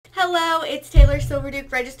Hello, it's Taylor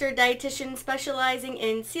Silverduke, registered dietitian specializing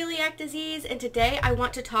in celiac disease, and today I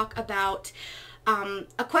want to talk about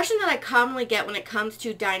a question that I commonly get when it comes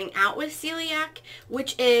to dining out with celiac,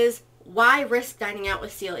 which is, why risk dining out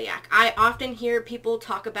with celiac? I often hear people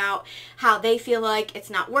talk about how they feel like it's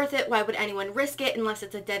not worth it. Why would anyone risk it unless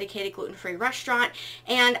it's a dedicated gluten-free restaurant?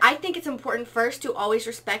 And I think it's important first to always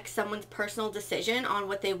respect someone's personal decision on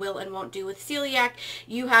what they will and won't do with celiac.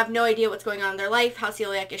 You have no idea what's going on in their life, how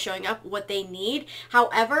celiac is showing up, what they need.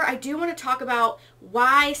 However, I do want to talk about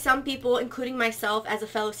why some people, including myself as a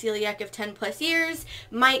fellow celiac of 10 plus years,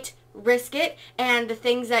 might risk it, and the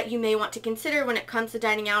things that you may want to consider when it comes to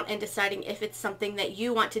dining out and deciding if it's something that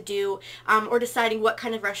you want to do, or deciding what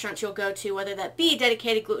kind of restaurants you'll go to, whether that be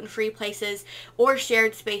dedicated gluten-free places or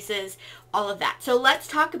shared spaces, all of that. So let's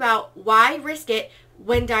talk about why risk it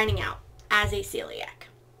when dining out as a celiac.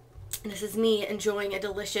 And this is me enjoying a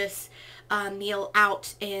delicious meal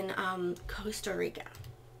out in Costa Rica.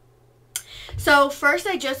 So first,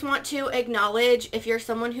 I just want to acknowledge, if you're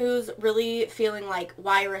someone who's really feeling like,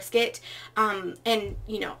 why risk it? And,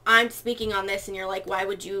 you know, I'm speaking on this and you're like, why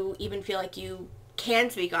would you even feel like you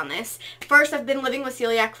can speak on this? First, I've been living with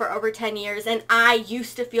celiac for over 10 years, and I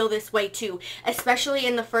used to feel this way too, especially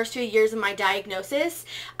in the first few years of my diagnosis.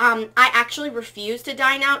 I actually refused to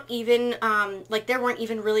dine out, even, like, there weren't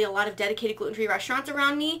even really a lot of dedicated gluten-free restaurants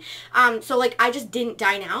around me, so, like, I just didn't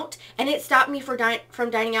dine out, and it stopped me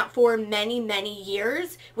from dining out for many, many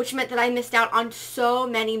years, which meant that I missed out on so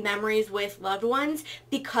many memories with loved ones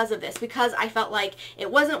because of this, because I felt like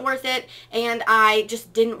it wasn't worth it, and I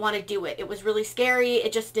just didn't want to do it. It was really scary.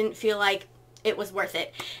 It just didn't feel like it was worth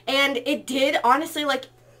it. And it did, honestly, like,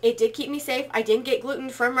 it did keep me safe. I didn't get gluten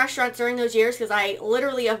from restaurants during those years because I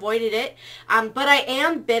literally avoided it. But I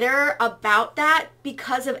am bitter about that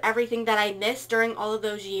because of everything that I missed during all of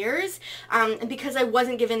those years. And because I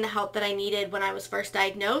wasn't given the help that I needed when I was first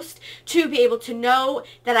diagnosed to be able to know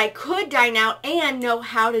that I could dine out and know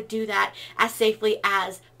how to do that as safely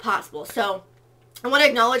as possible. So I want to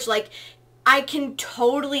acknowledge, like, I can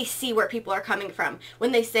totally see where people are coming from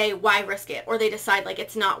when they say, why risk it? Or they decide like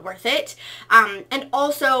it's not worth it. And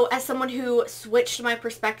also, as someone who switched my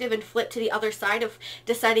perspective and flipped to the other side of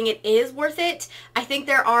deciding it is worth it, I think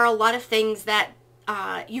there are a lot of things that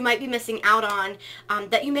you might be missing out on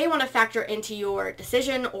that you may want to factor into your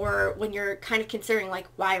decision, or when you're kind of considering like,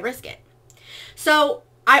 why risk it? So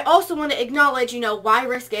I also want to acknowledge, you know, why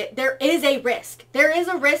risk it? There is a risk. There is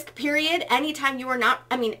a risk, period. Anytime you are not,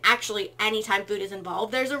 I mean, actually, anytime food is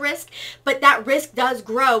involved, there's a risk. But that risk does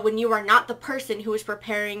grow when you are not the person who is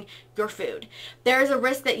preparing your food. There is a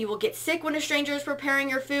risk that you will get sick when a stranger is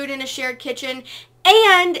preparing your food in a shared kitchen.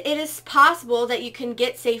 And it is possible that you can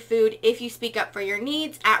get safe food if you speak up for your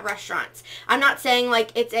needs at restaurants. I'm not saying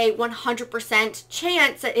like it's a 100%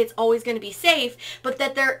 chance that it's always going to be safe, but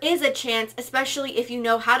that there is a chance, especially if you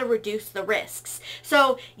know how to reduce the risks.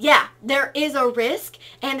 So yeah, there is a risk,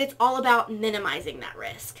 and it's all about minimizing that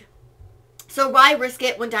risk. So why risk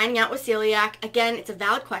it when dining out with celiac? Again, it's a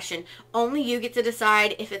valid question. Only you get to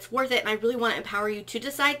decide if it's worth it, and I really want to empower you to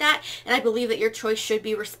decide that, and I believe that your choice should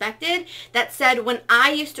be respected. That said, when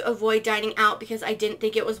I used to avoid dining out because I didn't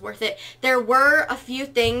think it was worth it, there were a few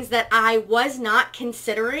things that I was not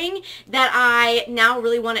considering that I now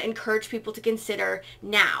really want to encourage people to consider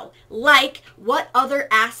now. Like, what other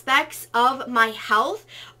aspects of my health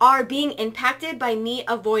are being impacted by me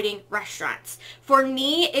avoiding restaurants? For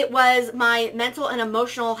me, it was my mental and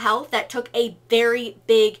emotional health that took a very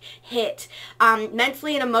big hit.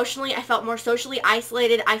 Mentally and emotionally, I felt more socially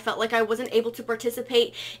isolated. I felt like I wasn't able to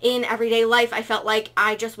participate in everyday life. I felt like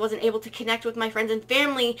I just wasn't able to connect with my friends and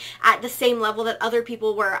family at the same level that other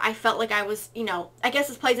people were. I felt like I was, you know, I guess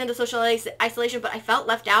this plays into social isolation, but I felt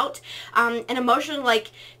left out. And emotionally, like,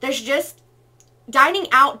 there's just, dining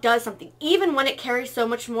out does something, even when it carries so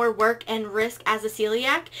much more work and risk as a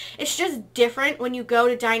celiac. It's just different when you go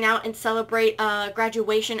to dine out and celebrate a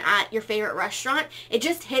graduation at your favorite restaurant. It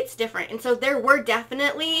just hits different. And so there were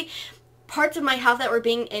definitely parts of my health that were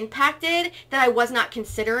being impacted that I was not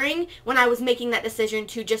considering when I was making that decision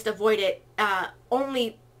to just avoid it,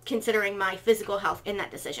 only considering my physical health in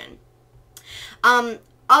that decision.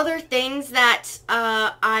 Other things that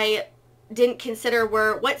I didn't consider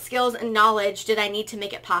were what skills and knowledge did I need to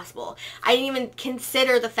make it possible. I didn't even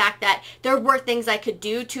consider the fact that there were things I could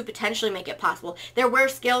do to potentially make it possible. There were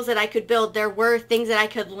skills that I could build. There were things that I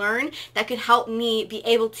could learn that could help me be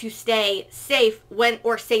able to stay safe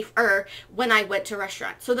safer when I went to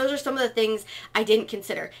restaurants. So those are some of the things I didn't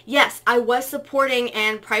consider. Yes, I was supporting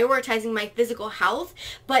and prioritizing my physical health,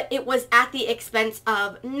 but it was at the expense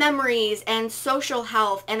of memories and social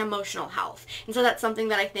health and emotional health. And so that's something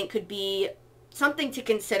that I think could be something to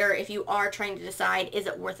consider if you are trying to decide, is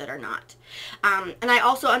it worth it or not? And I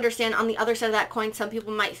also understand on the other side of that coin, some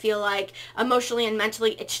people might feel like emotionally and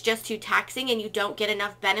mentally it's just too taxing and you don't get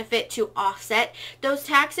enough benefit to offset those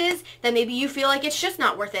taxes, then maybe you feel like it's just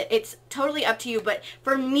not worth it. It's totally up to you, but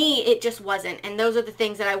for me, it just wasn't. And those are the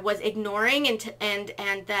things that I was ignoring and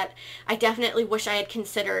that I definitely wish I had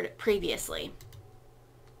considered previously.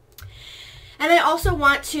 And I also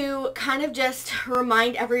want to kind of just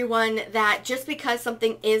remind everyone that just because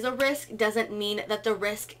something is a risk doesn't mean that the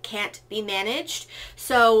risk can't be managed.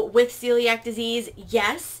 So with celiac disease,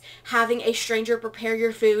 yes, having a stranger prepare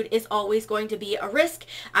your food is always going to be a risk.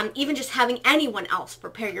 Even just having anyone else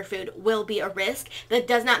prepare your food will be a risk. That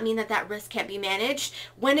does not mean that that risk can't be managed.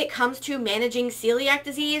 When it comes to managing celiac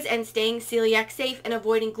disease and staying celiac safe and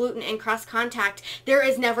avoiding gluten and cross contact, there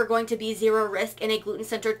is never going to be zero risk in a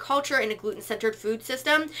gluten-centered culture, in a gluten-centered food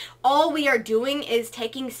system. All we are doing is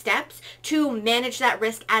taking steps to manage that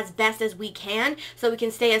risk as best as we can so we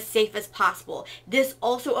can stay as safe as possible. This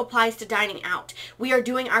also applies to dining out. We are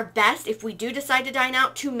doing our best if we do decide to dine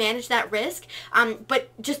out to manage that risk,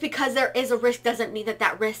 but just because there is a risk doesn't mean that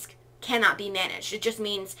that risk cannot be managed. It just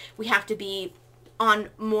means we have to be on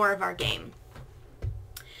more of our game.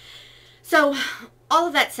 So all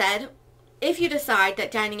of that said, if you decide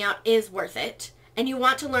that dining out is worth it, and you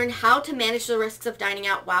want to learn how to manage the risks of dining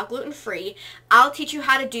out while gluten-free, I'll teach you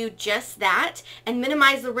how to do just that and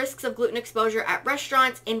minimize the risks of gluten exposure at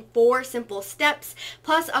restaurants in 4 simple steps.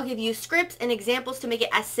 Plus, I'll give you scripts and examples to make it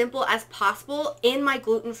as simple as possible in my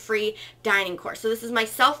gluten-free dining course. So this is my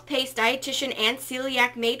self-paced dietitian and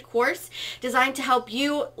celiac made course designed to help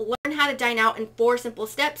you learn how to dine out in 4 simple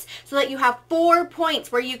steps so that you have 4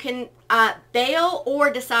 points where you can bail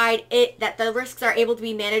or decide that the risks are able to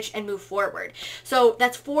be managed and move forward. So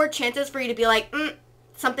that's 4 chances for you to be like,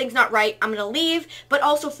 something's not right, I'm going to leave, but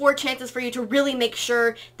also 4 chances for you to really make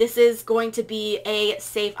sure this is going to be a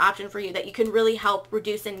safe option for you, that you can really help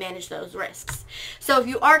reduce and manage those risks. So if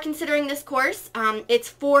you are considering this course, it's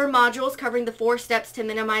 4 modules covering the 4 steps to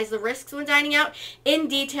minimize the risks when dining out in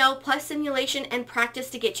detail, plus simulation and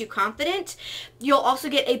practice to get you confident. You'll also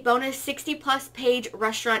get a bonus 60-plus page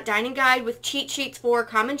restaurant dining guide with cheat sheets for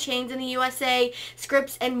common chains in the USA,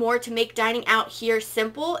 scripts, and more to make dining out here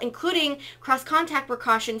simple, including cross-contact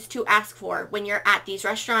precautions to ask for when you're at these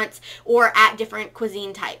restaurants or at different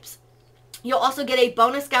cuisine types. You'll also get a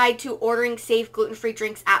bonus guide to ordering safe gluten-free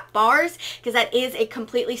drinks at bars, because that is a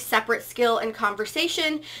completely separate skill and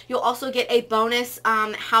conversation. You'll also get a bonus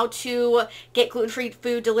how to get gluten-free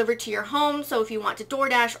food delivered to your home. So if you want to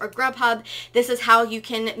DoorDash or Grubhub, this is how you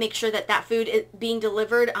can make sure that that food is being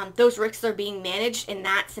delivered. Those risks are being managed in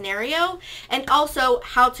that scenario. And also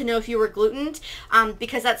how to know if you were glutened,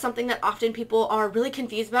 because that's something that often people are really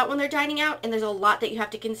confused about when they're dining out. And there's a lot that you have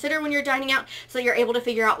to consider when you're dining out, so you're able to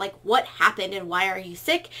figure out like what happened and why are you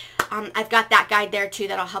sick. I've got that guide there too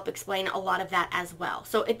that'll help explain a lot of that as well.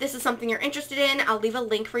 So if this is something you're interested in, I'll leave a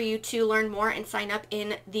link for you to learn more and sign up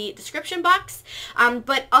in the description box.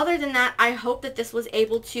 But other than that, I hope that this was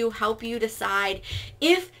able to help you decide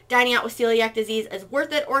if dining out with celiac disease is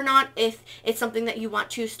worth it or not, if it's something that you want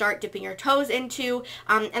to start dipping your toes into.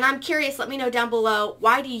 And I'm curious, let me know down below,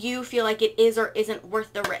 why do you feel like it is or isn't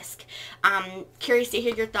worth the risk? Curious to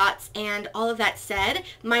hear your thoughts. And all of that said,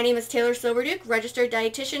 my name is Taylor Silverduke, registered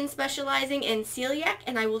dietitian specializing in celiac,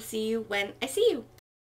 and I will see you when I see you.